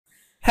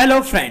Hello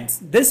friends,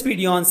 this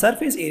video on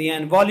surface area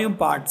and volume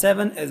part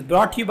 7 is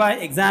brought to you by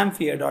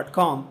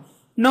examfear.com.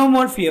 No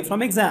more fear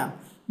from exam.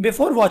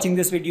 Before watching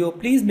this video,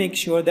 please make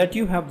sure that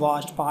you have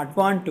watched part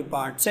 1 to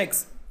part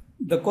 6.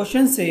 The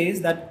question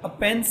says that a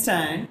pen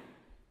stand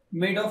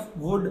made of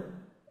wood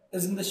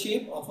is in the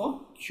shape of a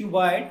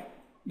cuboid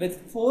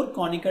with 4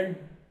 conical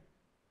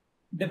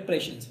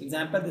depressions. For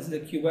example, this is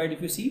a cuboid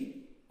if you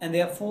see, and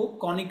there are 4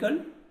 conical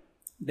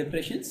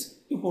depressions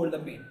to hold the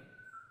pen.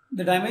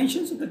 The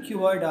dimensions of the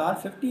cuboid are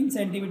 15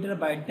 cm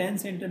by 10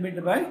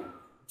 cm by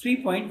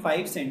 3.5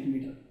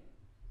 cm.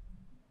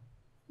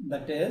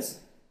 That is,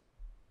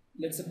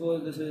 let's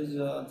suppose this is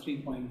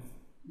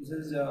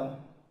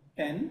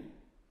 10,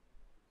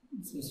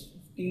 this is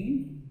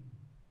 15,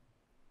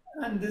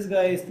 and this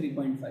guy is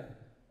 3.5.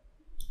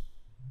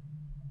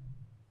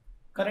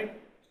 Correct?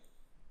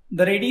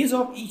 The radius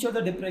of each of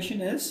the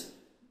depression is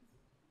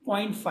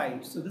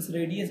 0.5. So this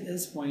radius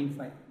is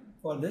 0.5.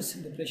 For this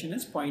depression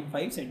is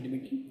 0.5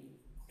 centimeter,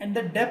 and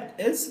the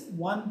depth is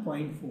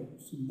 1.4.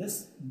 So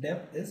this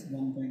depth is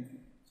 1.4.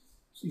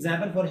 So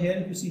example for here,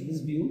 if you see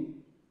this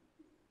view,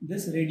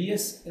 this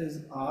radius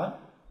is r,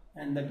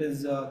 and that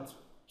is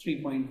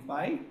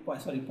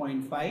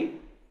 0.5,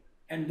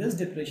 and this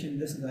depression,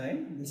 this guy,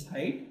 this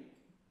height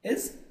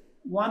is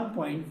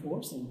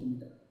 1.4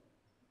 centimeter.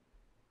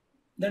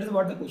 That is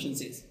what the question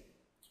says.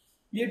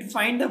 We have to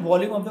find the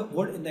volume of the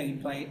wood in the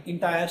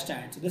entire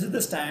stand. So this is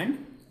the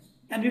stand,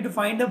 and we have to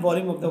find the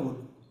volume of the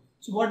wood.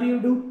 So what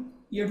do?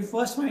 You have to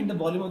first find the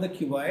volume of the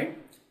cuboid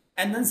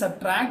and then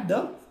subtract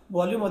the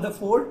volume of the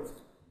 4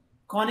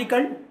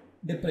 conical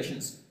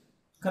depressions.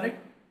 Correct?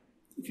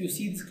 If you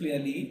see this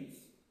clearly,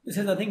 this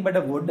is nothing but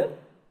a wood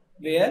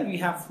where we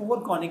have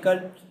 4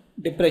 conical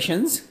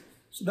depressions.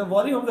 So the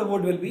volume of the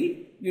wood will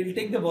be, we will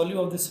take the volume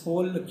of this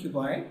whole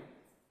cuboid,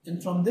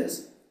 and from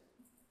this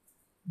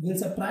we will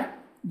subtract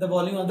the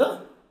volume of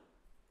the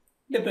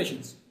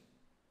depressions.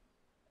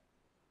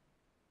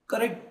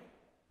 Correct?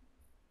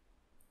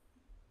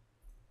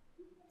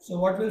 So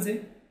what will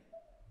say?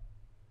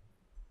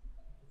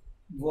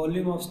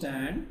 Volume of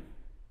stand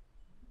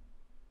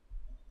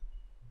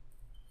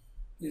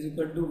is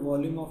equal to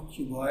volume of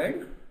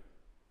cuboid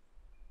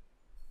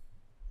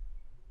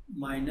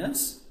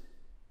minus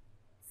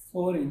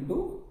 4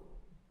 into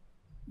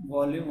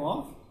volume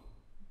of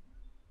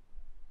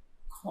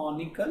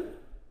conical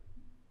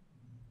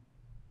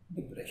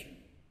depression.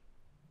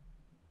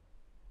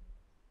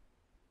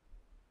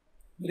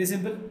 Very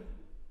simple.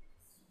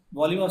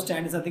 Volume of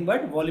stand is nothing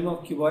but volume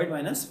of cuboid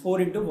minus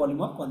 4 into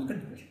volume of conical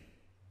depression.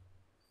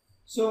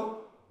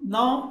 So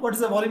now what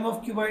is the volume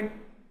of cuboid?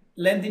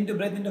 Length into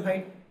breadth into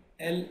height,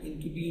 L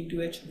into D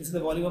into H. This is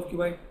the volume of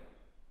cuboid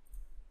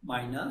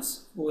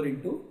minus 4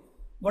 into,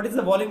 what is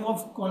the volume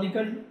of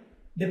conical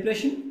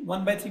depression?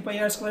 1 by 3 pi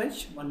r square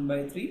h. 1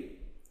 by 3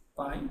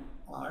 pi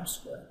r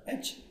square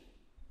h.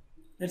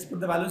 Let's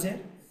put the values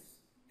here.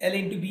 L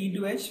into B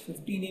into H,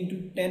 15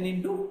 into 10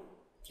 into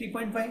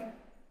 3.5.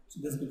 So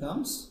this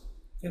becomes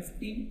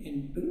 15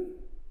 into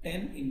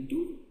 10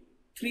 into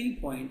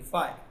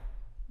 3.5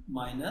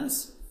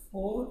 minus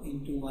 4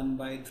 into 1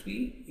 by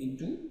 3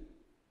 into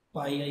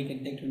pi, I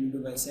can take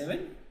 22 by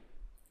 7,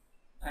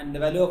 and the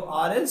value of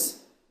r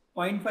is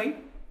 0.5.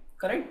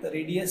 Correct? The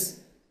radius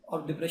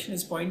of depression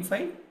is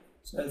 0.5.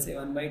 So I'll say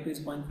 1 by 2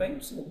 is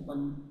 0.5. So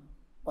 1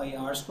 pi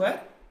r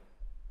square,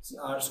 so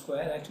r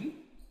square actually,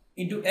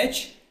 into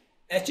h.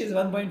 H is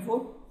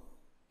 1.4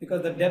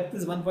 because the depth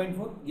is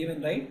 1.4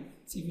 given, right?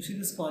 So if you see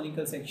this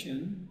conical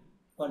section,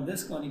 for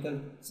this conical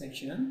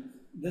section,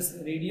 this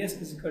radius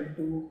is equal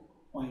to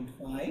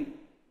 0.5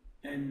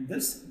 and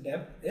this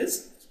depth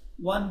is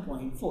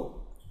 1.4.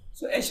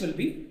 So h will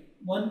be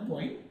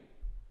 1.4.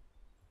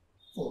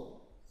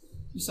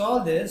 You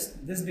solve this,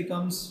 this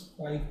becomes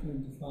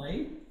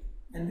 525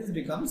 and this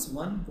becomes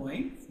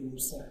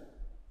 1.47.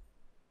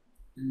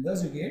 And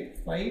thus you get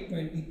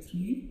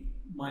 523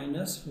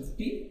 minus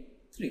 53.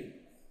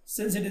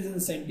 Since it is in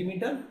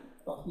centimeter,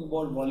 talking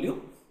about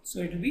volume,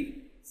 so it will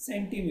be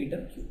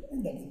centimeter cube,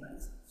 and that is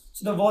nice.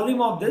 So the volume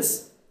of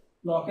this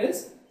block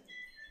is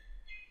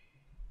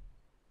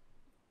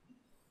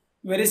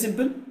very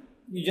simple.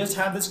 You just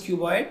have this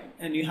cuboid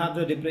and you have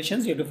the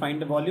depressions. You have to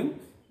find the volume.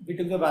 We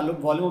took the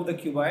volume of the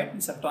cuboid, we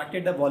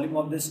subtracted the volume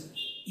of this,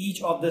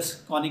 each of this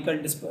conical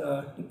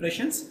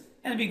depressions,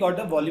 and we got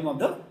the volume of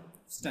the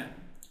stand.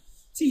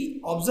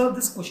 See, observe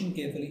this question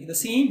carefully. The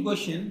same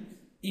question,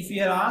 if we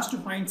are asked to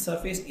find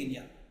surface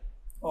area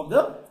of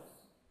the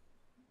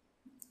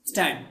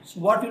stand.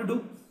 So what we will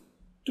do?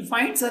 To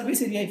find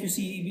surface area, if you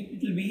see,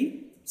 it will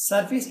be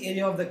surface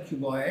area of the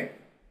cuboid,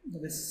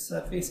 that is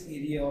surface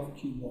area of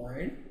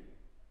cuboid,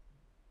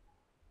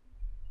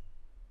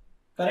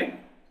 correct?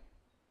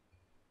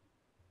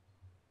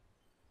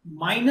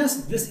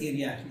 Minus this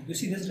area actually. You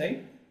see this,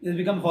 right? It will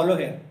become hollow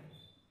here.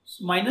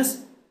 So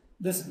minus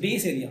this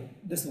base area,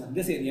 this one,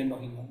 this area I'm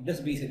talking about, this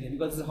base area,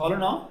 because it's hollow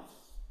now,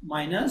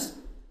 minus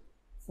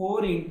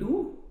 4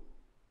 into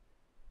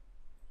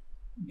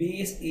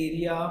base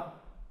area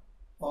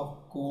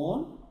of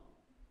cone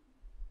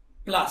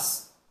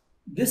plus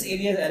this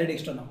area is added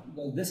extra now,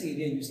 because this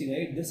area you see,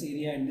 right, this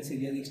area and this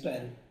area is extra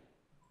added,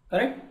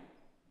 correct?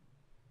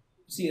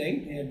 See,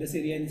 right, here this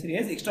area and this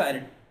area is extra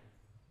added,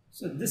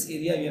 so this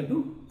area we have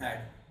to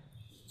add.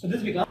 So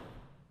this becomes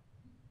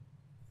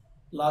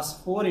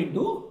plus 4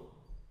 into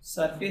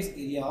surface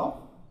area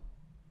of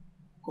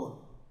cone.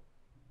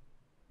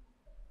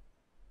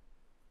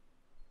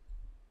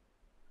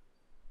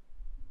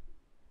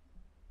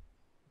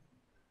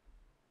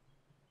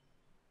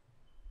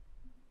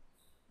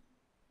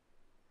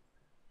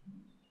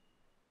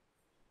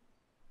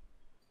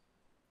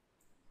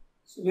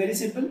 So very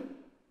simple,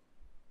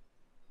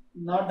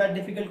 not that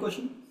difficult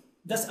question.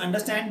 Just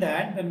understand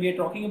that when we are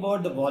talking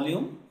about the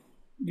volume,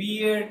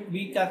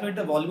 we calculate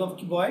the volume of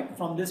cuboid.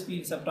 From this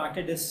we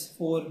subtracted this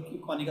 4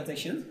 conical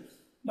sections.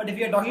 But if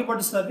we are talking about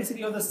the surface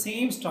area of the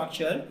same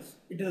structure,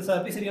 it is the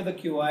surface area of the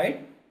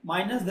cuboid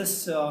minus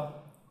this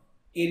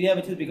area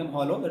which has become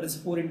hollow, that is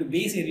 4 into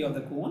base area of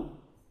the cone,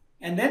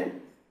 and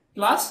then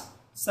plus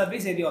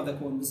surface area of the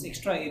cone, this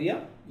extra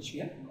area which we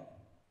have got.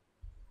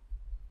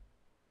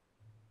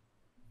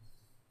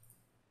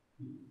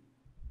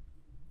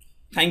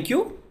 Thank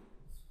you.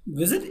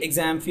 Visit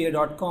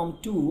examfear.com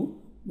to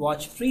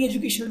watch free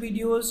educational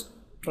videos,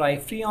 try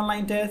free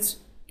online tests,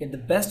 get the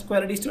best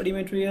quality study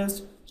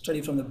materials,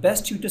 study from the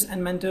best tutors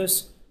and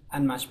mentors,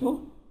 and much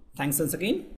more. Thanks once again.